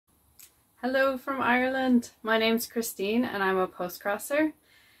Hello from Ireland. My name's Christine and I'm a postcrosser,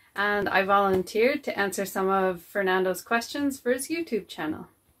 and I volunteered to answer some of Fernando's questions for his YouTube channel.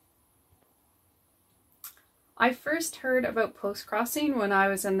 I first heard about postcrossing when I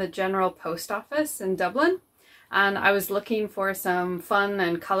was in the General Post Office in Dublin, and I was looking for some fun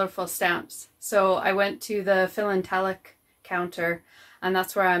and colourful stamps. So I went to the philatelic counter, and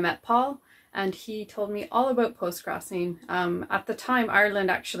that's where I met Paul. And he told me all about postcrossing. At the time, Ireland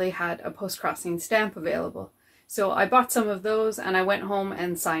actually had a postcrossing stamp available. So I bought some of those and I went home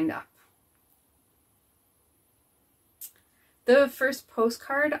and signed up. The first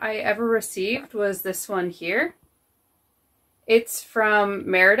postcard I ever received was this one here. It's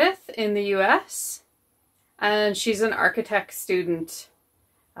from Meredith in the US, and she's an architect student.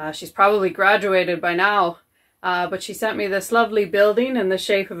 She's probably graduated by now. But she sent me this lovely building in the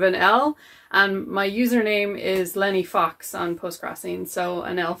shape of an L, and my username is Lenny Fox on Postcrossing, so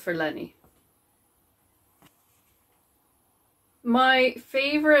an L for Lenny. My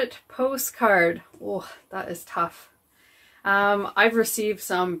favorite postcard, oh, that is tough. I've received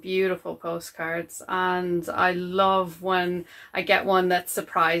some beautiful postcards, and I love when I get one that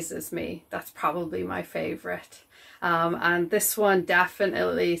surprises me. That's probably my favorite. And this one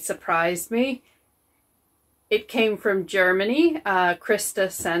definitely surprised me. It came from Germany.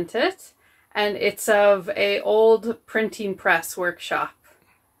 Krista sent it, and it's of an old printing press workshop.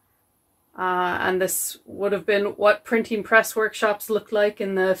 And this would have been what printing press workshops looked like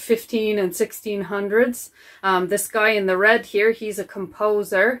in the 15 and 1600s. This guy in the red here, he's a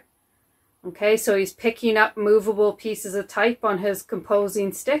composer. Okay, so he's picking up movable pieces of type on his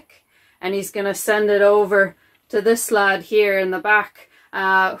composing stick, and he's going to send it over to this lad here in the back,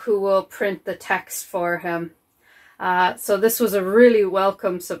 who will print the text for him. So this was a really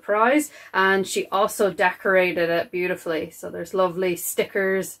welcome surprise, and she also decorated it beautifully. So there's lovely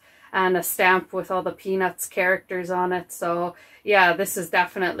stickers and a stamp with all the Peanuts characters on it. So yeah, this is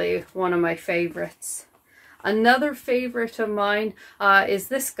definitely one of my favorites. Another favorite of mine is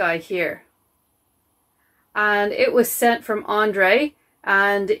this guy here. And it was sent from Andre,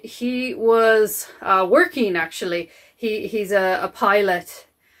 and he was working actually. He's a pilot.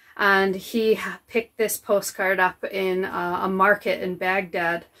 And he picked this postcard up in a market in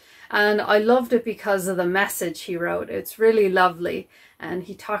Baghdad. And I loved it because of the message he wrote. It's really lovely. And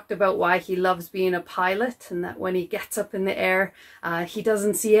he talked about why he loves being a pilot, and that when he gets up in the air, he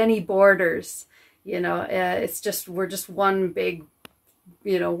doesn't see any borders. You know, it's just, we're just one big,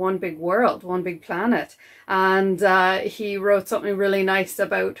 you know, one big world, one big planet. And he wrote something really nice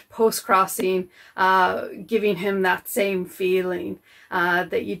about postcrossing, giving him that same feeling,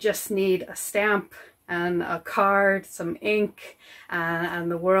 that you just need a stamp and a card, some ink, and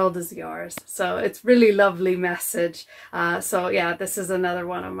the world is yours. So it's really lovely message. So yeah, this is another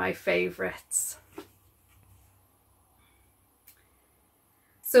one of my favorites.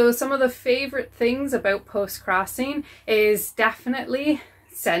 So some of the favorite things about postcrossing is definitely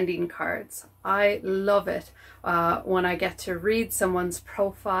sending cards. I love it when I get to read someone's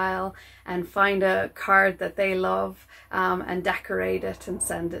profile and find a card that they love, and decorate it and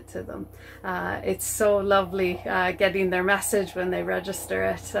send it to them. It's so lovely getting their message when they register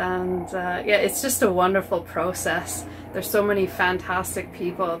it, and yeah, it's just a wonderful process. There's so many fantastic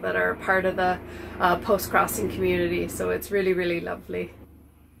people that are part of the postcrossing community, so it's really, really lovely.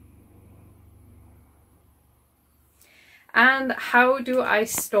 And how do I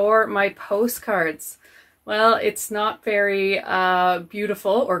store my postcards? Well, it's not very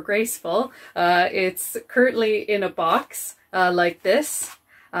beautiful or graceful. It's currently in a box like this,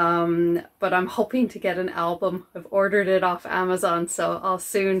 but I'm hoping to get an album. I've ordered it off Amazon, so I'll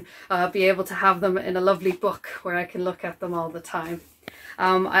soon be able to have them in a lovely book where I can look at them all the time.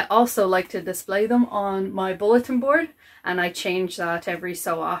 I also like to display them on my bulletin board, and I change that every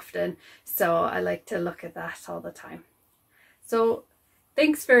so often, so I like to look at that all the time. So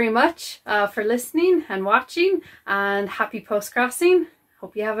thanks very much for listening and watching, and happy postcrossing.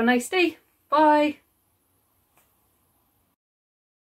 Hope you have a nice day. Bye.